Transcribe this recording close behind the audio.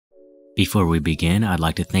Before we begin, I'd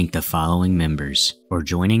like to thank the following members for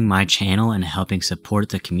joining my channel and helping support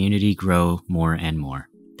the community grow more and more.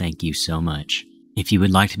 Thank you so much. If you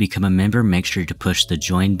would like to become a member, make sure to push the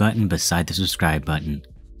join button beside the subscribe button.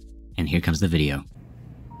 And here comes the video.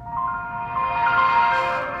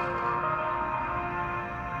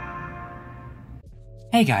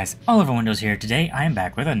 Hey guys, Oliver Windows here. Today I am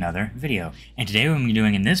back with another video. And today what I'm going to be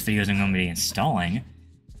doing in this video is I'm going to be installing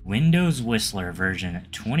Windows Whistler version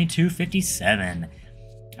 2257.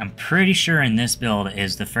 I'm pretty sure in this build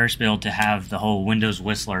is the first build to have the whole Windows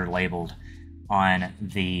Whistler labeled on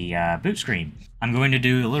the boot screen. I'm going to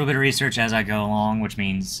do a little bit of research as I go along, which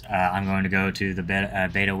means I'm going to go to the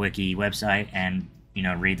beta wiki website and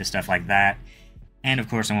read the stuff like that. And of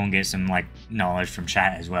course, I'm going to get some knowledge from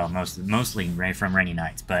chat as well, mostly from Rainy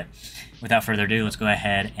Nights. But without further ado, let's go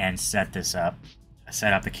ahead and set this up.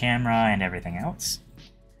 Set up the camera and everything else.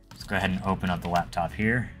 Let's go ahead and open up the laptop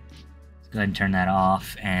here. Let's go ahead and turn that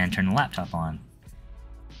off and turn the laptop on.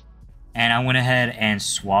 And I went ahead and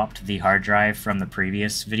swapped the hard drive from the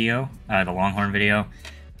previous video, the Longhorn video,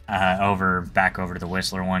 back over to the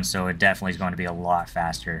Whistler one. So it definitely is going to be a lot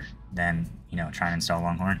faster than trying to install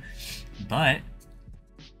Longhorn. But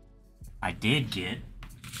I did get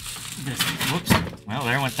this. Whoops. Well,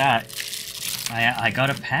 there went that. I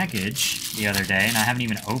got a package the other day, and I haven't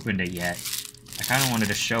even opened it yet. I kind of wanted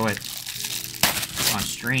to show it on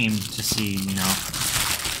stream to see,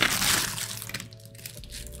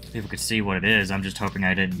 people could see what it is. I'm just hoping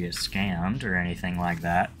I didn't get scammed or anything like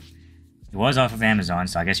that. It was off of Amazon,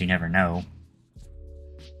 so I guess you never know.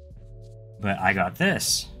 But I got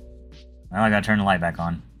this. Well, I gotta turn the light back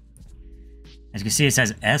on. As you can see, it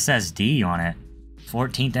says SSD on it.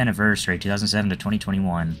 14th anniversary, 2007 to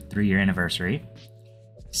 2021. 3-year anniversary.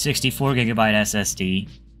 64 gigabyte SSD.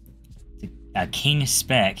 A King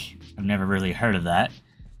spec. I've never really heard of that.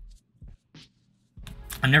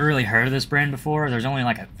 I've never really heard of this brand before. There's only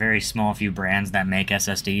a very small few brands that make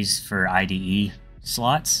SSDs for IDE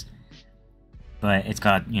slots. But it's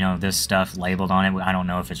got, this stuff labeled on it. I don't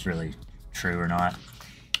know if it's really true or not.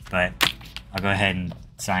 But I'll go ahead and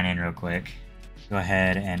sign in real quick. Go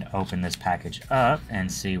ahead and open this package up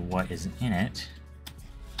and see what is in it.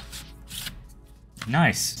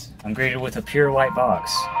 Nice. I'm greeted with a pure white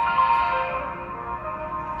box.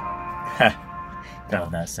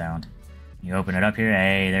 Love that sound. You open it up here.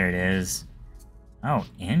 Hey, there it is. Oh,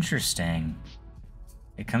 interesting.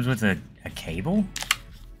 It comes with a cable?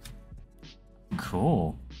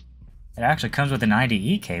 Cool. It actually comes with an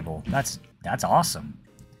IDE cable. That's awesome.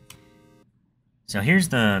 So here's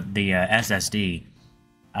the SSD.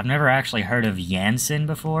 I've never actually heard of Janssen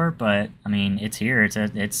before, but I mean it's here. It's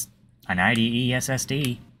an IDE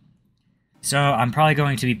SSD. So I'm probably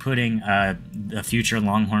going to be putting the future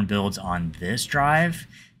Longhorn builds on this drive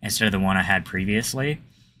instead of the one I had previously.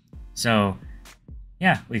 So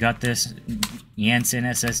yeah, we got this Janssen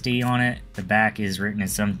SSD on it. The back is written in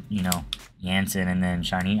some Janssen and then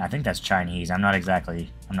Chinese. I think that's Chinese. I'm not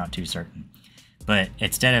too certain. But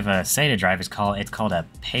instead of a SATA drive, it's called a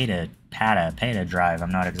PATA drive. I'm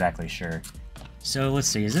not exactly sure. So let's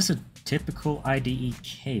see, is this a typical IDE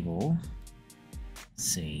cable? Let's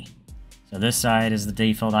see. So this side is the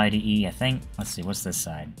default IDE, I think. Let's see, what's this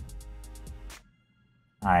side?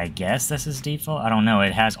 I guess this is default? I don't know,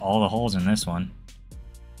 it has all the holes in this one.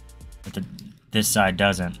 But this side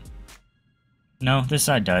doesn't. No, this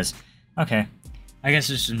side does. Okay. I guess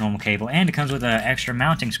it's just a normal cable, and it comes with extra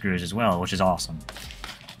mounting screws as well, which is awesome.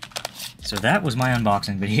 So that was my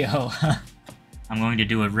unboxing video. I'm going to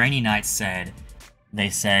do what Rainy Nights said. They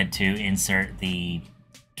said to insert the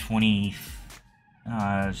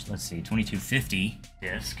 2250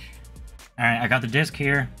 disc. Alright, I got the disc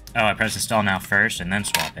here. Oh, I press install now first, and then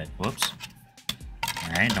swap it. Whoops.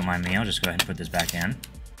 Alright, don't mind me, I'll just go ahead and put this back in.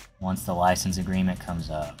 Once the license agreement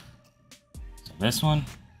comes up. So this one.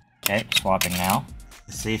 Okay, swapping now.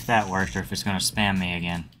 Let's see if that worked or if it's going to spam me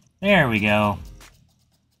again. There we go.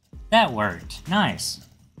 That worked. Nice.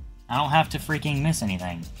 I don't have to freaking miss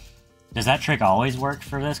anything. Does that trick always work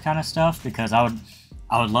for this kind of stuff? Because I would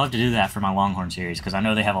love to do that for my Longhorn series, because I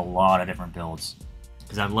know they have a lot of different builds.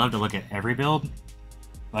 Because I'd love to look at every build,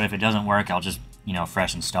 but if it doesn't work, I'll just,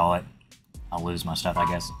 fresh install it. I'll lose my stuff, I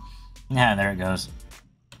guess. Yeah, there it goes.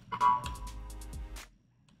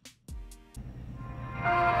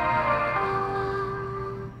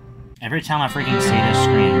 Every time I freaking see this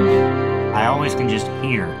screen, I always can just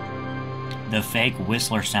hear the fake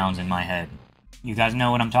Whistler sounds in my head. You guys know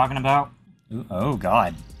what I'm talking about? Ooh, oh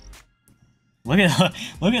god. Look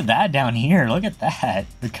at that down here. Look at that.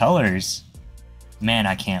 The colors. Man,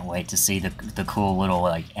 I can't wait to see the cool little,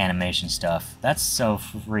 like, animation stuff. That's so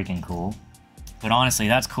freaking cool. But honestly,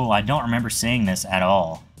 that's cool. I don't remember seeing this at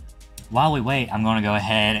all. While we wait, I'm going to go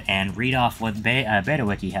ahead and read off what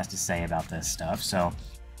BetaWiki has to say about this stuff. So,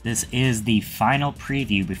 this is the final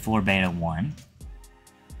preview before Beta 1.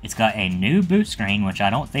 It's got a new boot screen, which I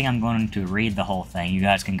don't think I'm going to read the whole thing. You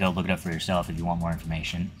guys can go look it up for yourself if you want more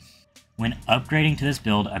information. When upgrading to this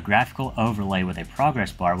build, a graphical overlay with a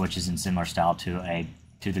progress bar, which is in similar style to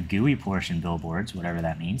the GUI portion billboards, whatever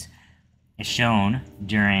that means, is shown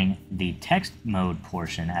during the text mode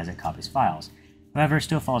portion as it copies files. However, it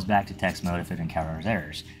still falls back to text mode if it encounters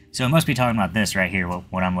errors. So it must be talking about this right here,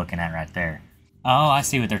 what I'm looking at right there. Oh, I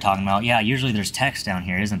see what they're talking about. Yeah, usually there's text down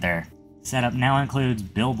here, isn't there? Setup now includes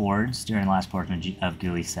billboards during the last portion of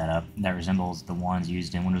GUI setup that resembles the ones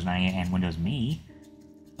used in Windows 98 and Windows Me.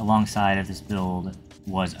 Alongside of this build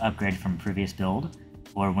was upgraded from previous build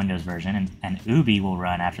or Windows version, and Ubi will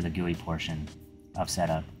run after the GUI portion of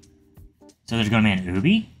setup. So there's going to be an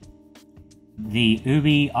Ubi? The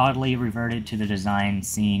Ubi oddly reverted to the design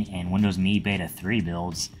seen in Windows Me Beta 3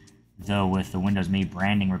 builds, though with the Windows Me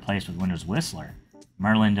branding replaced with Windows Whistler.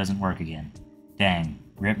 Merlin doesn't work again. Dang,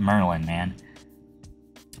 rip Merlin, man.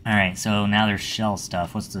 Alright, so now there's shell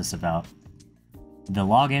stuff. What's this about? The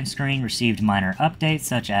login screen received minor updates,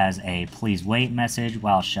 such as a please wait message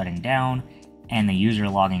while shutting down, and the user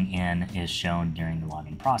logging in is shown during the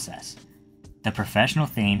login process. The professional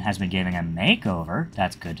theme has been given a makeover,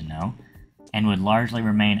 that's good to know, and would largely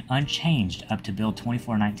remain unchanged up to build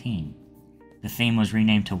 2419. The theme was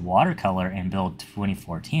renamed to Watercolor in build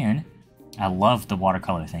 2410. I love the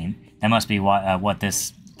watercolor theme. That must be what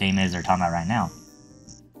this theme is they're talking about right now.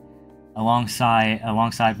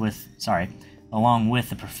 Along with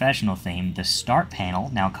the professional theme, the Start panel,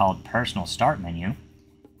 now called Personal Start Menu,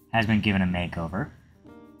 has been given a makeover.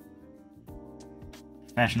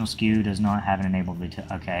 Professional SKU does not have an enabled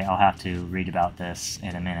okay, I'll have to read about this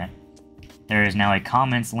in a minute. There is now a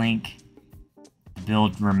comments link. The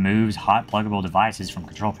build removes hot pluggable devices from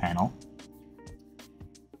control panel.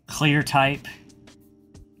 Clear type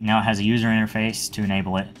now has a user interface to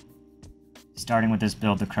enable it. Starting with this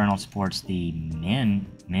build, the kernel supports the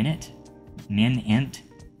minint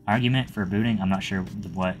argument for booting. I'm not sure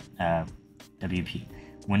what WP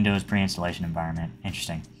Windows pre-installation environment.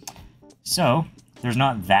 Interesting. So there's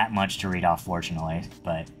not that much to read off, fortunately,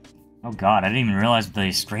 but oh god, I didn't even realize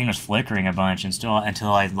the screen was flickering a bunch until I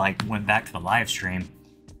went back to the live stream.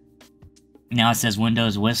 Now it says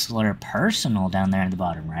Windows Whistler Personal down there at the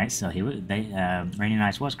bottom, right? So Rainy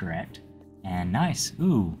Nice was correct. And nice.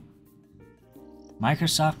 Ooh.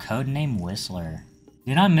 Microsoft codename Whistler.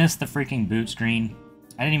 Did I miss the freaking boot screen?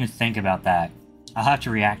 I didn't even think about that. I'll have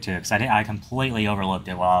to react to it, because I completely overlooked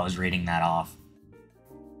it while I was reading that off.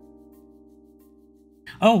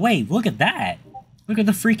 Oh wait, look at that! Look at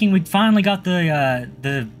the freaking, we finally got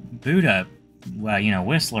the boot up,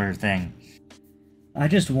 Whistler thing. I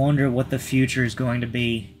just wonder what the future is going to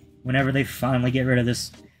be whenever they finally get rid of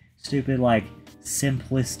this stupid,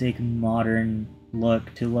 simplistic, modern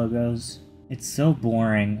look to logos. It's so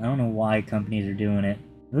boring. I don't know why companies are doing it.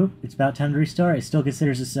 Oop, it's about time to restart. It still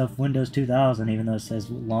considers itself Windows 2000, even though it says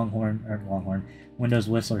Windows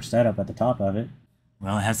Whistler setup at the top of it.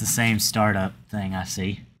 Well, it has the same startup thing, I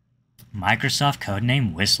see. Microsoft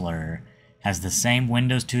codename Whistler has the same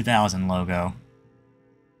Windows 2000 logo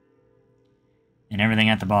and everything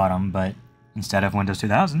at the bottom, but instead of Windows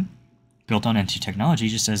 2000, built on NT technology,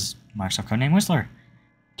 just says Microsoft codename Whistler.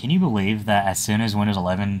 Can you believe that as soon as Windows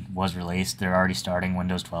 11 was released, they're already starting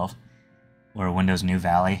Windows 12? Or Windows New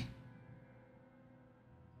Valley?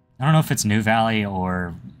 I don't know if it's New Valley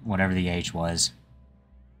or whatever the H was.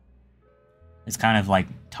 It's kind of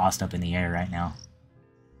tossed up in the air right now.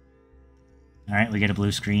 Alright, we get a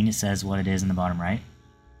blue screen. It says what it is in the bottom right.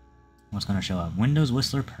 What's going to show up? Windows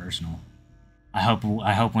Whistler Personal. I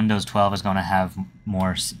hope Windows 12 is going to have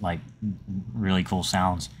more really cool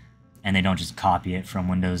sounds, and they don't just copy it from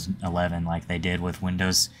Windows 11 like they did with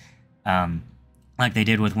Windows 7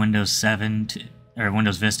 or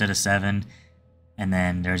Windows Vista to 7, and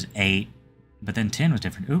then there's 8, but then 10 was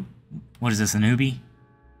different. Oop, what is this, a newbie?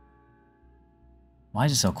 Why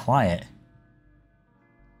is it so quiet?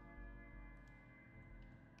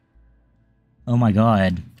 Oh my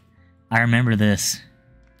god, I remember this.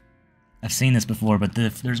 I've seen this before, but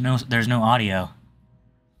there's no audio.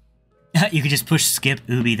 You could just push skip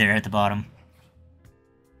Ubi there at the bottom.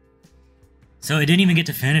 So it didn't even get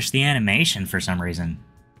to finish the animation for some reason.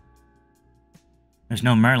 There's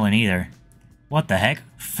no Merlin either. What the heck?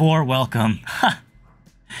 Welcome.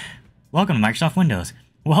 Welcome to Microsoft Windows.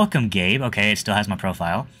 Welcome, Gabe. Okay, it still has my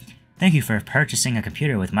profile. Thank you for purchasing a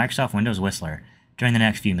computer with Microsoft Windows Whistler. During the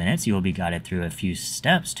next few minutes, you will be guided through a few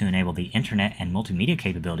steps to enable the internet and multimedia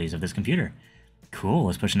capabilities of this computer. Cool,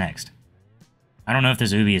 let's push next. I don't know if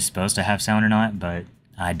this Ubi is supposed to have sound or not, but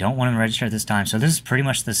I don't want to register at this time. So this is pretty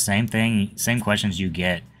much the same thing, same questions you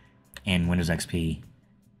get in Windows XP.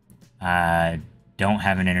 I don't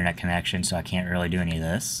have an internet connection, so I can't really do any of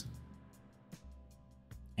this.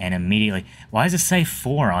 And immediately, why does it say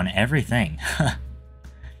 4 on everything?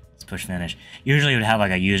 Let's push finish. Usually it would have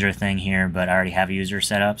like a user thing here, but I already have a user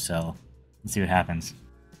set up, so let's see what happens.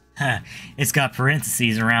 It's got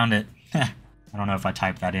parentheses around it. I don't know if I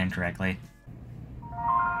typed that in correctly.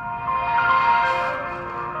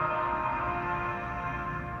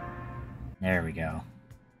 There we go.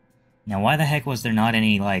 Now, why the heck was there not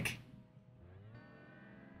any, like,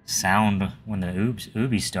 sound when the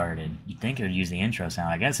Ubi started? You'd think it would use the intro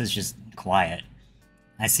sound. I guess it's just quiet.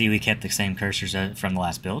 I see we kept the same cursors from the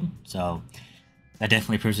last build, so that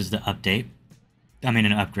definitely proves it's the update. I mean,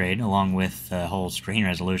 an upgrade, along with the whole screen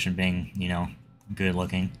resolution being, you know, good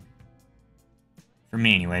looking. For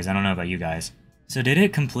me, anyways. I don't know about you guys. So did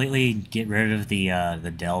it completely get rid of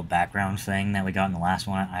the Dell background thing that we got in the last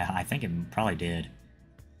one? I think it probably did.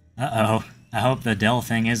 Uh-oh. I hope the Dell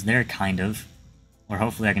thing is there, kind of. Or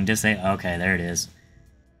hopefully I can just say, okay, there it is.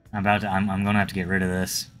 I'm gonna have to get rid of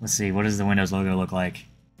this. Let's see, what does the Windows logo look like?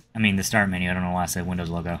 I mean, the start menu, I don't know why I said Windows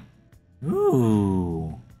logo.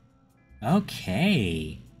 Ooh.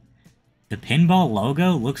 Okay. The pinball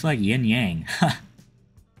logo looks like yin yang.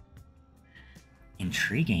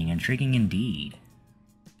 Intriguing, intriguing indeed.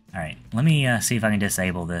 Alright, let me see if I can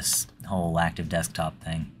disable this whole active desktop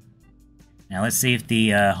thing. Now let's see if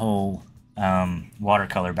the whole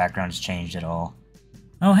watercolor background has changed at all.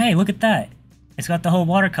 Oh hey, look at that! It's got the whole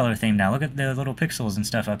watercolor theme now. Look at the little pixels and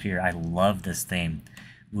stuff up here. I love this theme.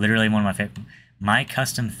 Literally one of my favorite. My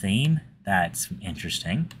custom theme? That's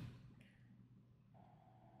interesting.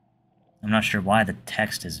 I'm not sure why the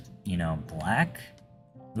text is, you know, black.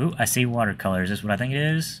 Ooh, I see watercolor. Is this what I think it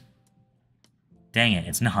is? Dang it,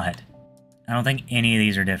 it's not. I don't think any of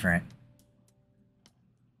these are different.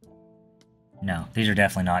 No, these are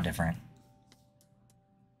definitely not different.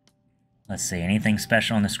 Let's see, anything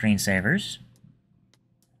special in the screensavers?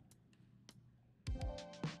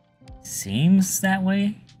 Seems that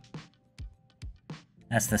way?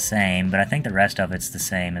 That's the same, but I think the rest of it's the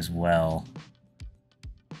same as well.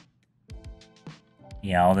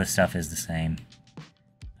 Yeah, all this stuff is the same.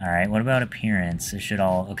 Alright, what about appearance? It should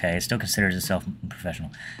all... Okay, it still considers itself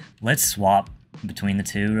professional. Let's swap between the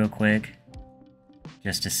two real quick.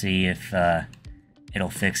 Just to see if it'll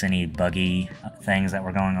fix any buggy things that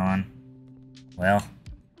were going on. Well...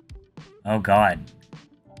 Oh god.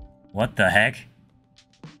 What the heck?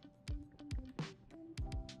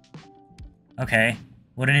 Okay,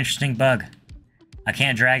 what an interesting bug. I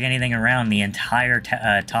can't drag anything around the entire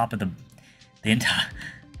top of the entire...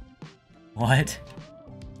 What?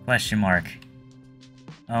 Question mark.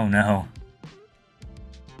 Oh no.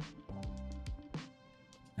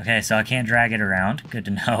 Okay, so I can't drag it around. Good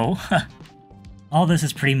to know. All this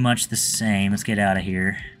is pretty much the same. Let's get out of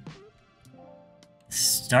here.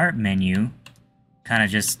 Start menu kind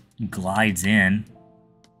of just glides in.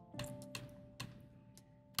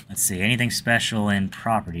 Let's see, anything special in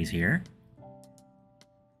properties here?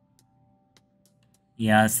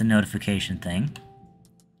 Yeah, it's the notification thing.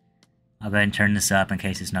 I'll go ahead and turn this up in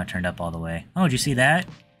case it's not turned up all the way. Oh, did you see that?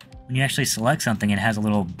 When you actually select something, it has a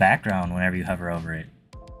little background whenever you hover over it.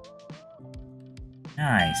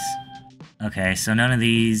 Nice. Okay, so none of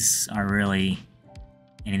these are really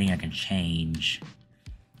anything I can change.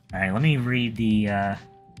 Alright, let me read the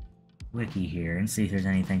wiki here and see if there's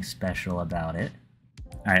anything special about it.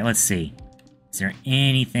 Alright, let's see. Is there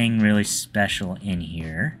anything really special in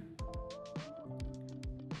here?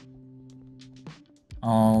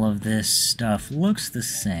 All of this stuff looks the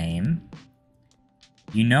same.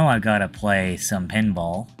 You know I gotta play some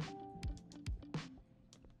pinball.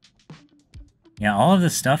 Yeah, all of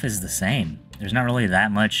this stuff is the same. There's not really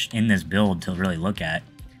that much in this build to really look at.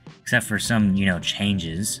 Except for some, you know,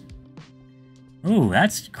 changes. Ooh,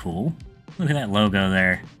 that's cool. Look at that logo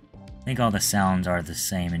there. I think all the sounds are the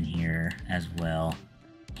same in here as well.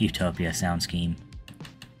 Utopia sound scheme.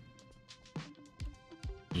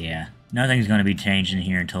 Yeah, nothing's going to be changed in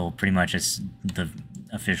here until pretty much the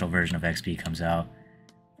official version of XP comes out.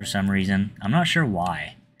 For some reason. I'm not sure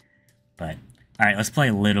why. But, alright, let's play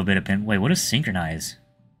a little bit of pin... Wait, what does synchronize?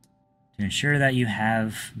 To ensure that you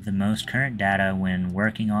have the most current data when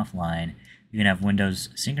working offline, you can have Windows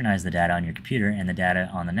synchronize the data on your computer and the data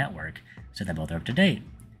on the network, so that both are up to date.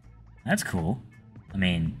 That's cool. I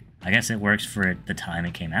mean, I guess it works for the time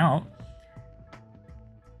it came out.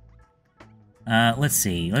 Let's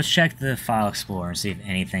see. Let's check the File Explorer and see if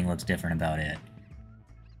anything looks different about it.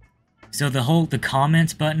 So the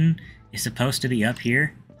comments button is supposed to be up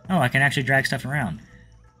here. Oh, I can actually drag stuff around.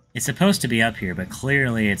 It's supposed to be up here, but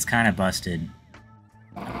clearly it's kind of busted.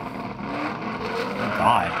 Oh,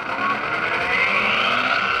 God.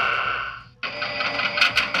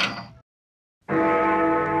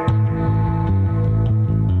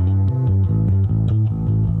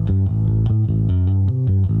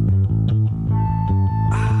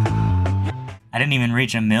 I didn't even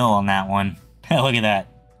reach a mil on that one. Look at that.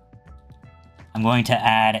 I'm going to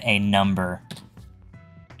add a number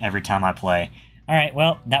every time I play. Alright,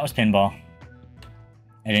 well, that was pinball.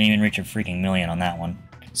 I didn't even reach a freaking million on that one.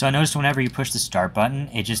 So I noticed whenever you push the start button,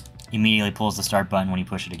 it just immediately pulls the start button when you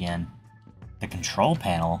push it again. The control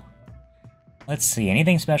panel? Let's see,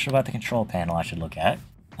 anything special about the control panel I should look at?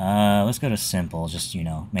 Let's go to simple, just, you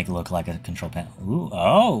know, make it look like a control panel. Ooh,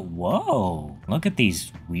 oh, whoa! Look at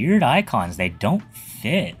these weird icons, they don't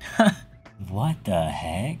fit. What the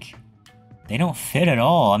heck? They don't fit at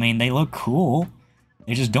all. I mean, they look cool.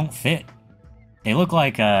 They just don't fit. They look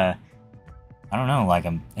like I don't know, like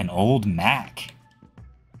an old Mac.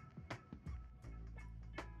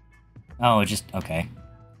 Oh, it just, okay.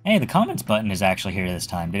 Hey, the comments button is actually here this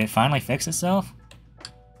time. Did it finally fix itself?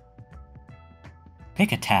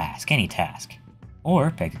 Pick a task, any task.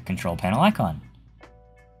 Or pick a control panel icon.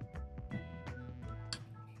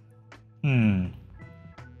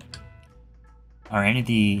 Are any of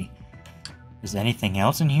the... Is anything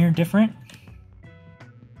else in here different?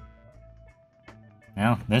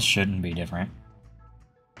 No, this shouldn't be different.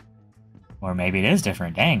 Or maybe it is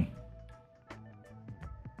different, dang.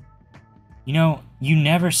 You know, you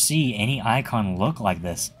never see any icon look like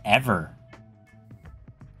this, ever.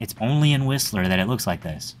 It's only in Whistler that it looks like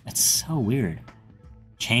this. That's so weird.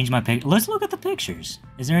 Change my picture. Let's look at the pictures.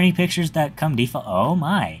 Is there any pictures that come default? Oh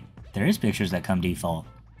my. There is pictures that come default.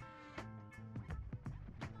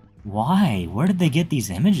 Why? Where did they get these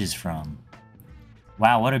images from?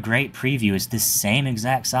 Wow, what a great preview. It's the same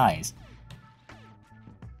exact size.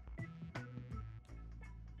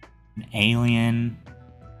 An alien.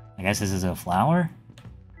 I guess this is a flower.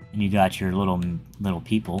 And you got your little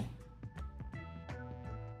people.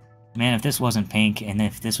 Man, if this wasn't pink and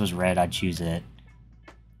if this was red, I'd choose it.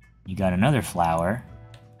 You got another flower.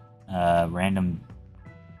 Random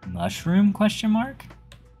mushroom, question mark?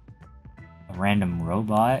 A random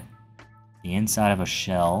robot. The inside of a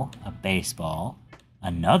shell. A baseball.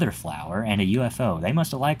 Another flower. And a UFO. They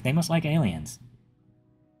must like aliens.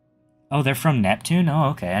 Oh, they're from Neptune? Oh,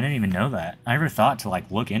 okay. I didn't even know that. I never thought to,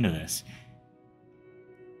 like, look into this.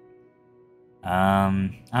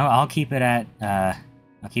 I'll keep it at,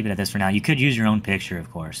 I'll keep it at this for now. You could use your own picture,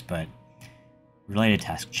 of course, but... Related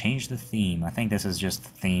task. Change the theme. I think this is just the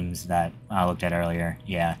themes that I looked at earlier.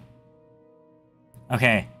 Yeah.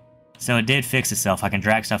 Okay. So it did fix itself. I can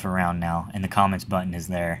drag stuff around now, and the comments button is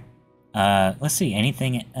there. Let's see.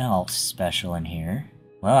 Anything else special in here?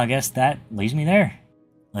 Well, I guess that leaves me there.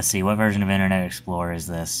 Let's see. What version of Internet Explorer is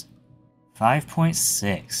this?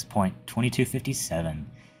 5.6.2257.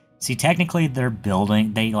 See, technically they're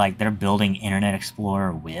building Internet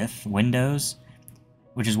Explorer with Windows,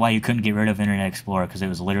 which is why you couldn't get rid of Internet Explorer, because it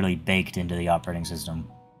was literally baked into the operating system.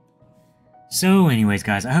 So anyways,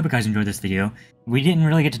 guys, I hope you guys enjoyed this video. We didn't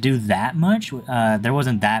really get to do that much. There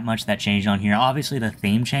wasn't that much that changed on here. Obviously, the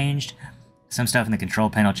theme changed. Some stuff in the control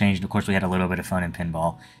panel changed. Of course, we had a little bit of fun in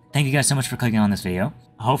pinball. Thank you guys so much for clicking on this video.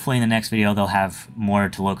 Hopefully in the next video they'll have more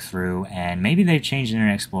to look through, and maybe they change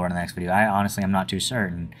Internet Explorer in the next video. I honestly am not too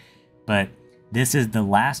certain. But this is the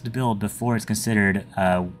last build before it's considered,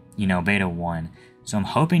 you know, Beta 1. So I'm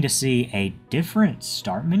hoping to see a different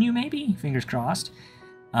start menu, maybe? Fingers crossed.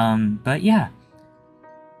 But yeah.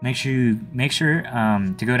 Make sure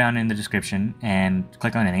to go down in the description and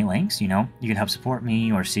click on any links, you know. You can help support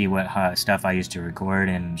me or see what stuff I used to record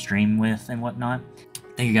and stream with and whatnot.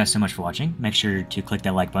 Thank you guys so much for watching. Make sure to click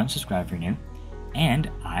that like button, subscribe if you're new.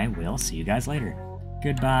 And I will see you guys later.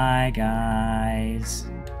 Goodbye, guys.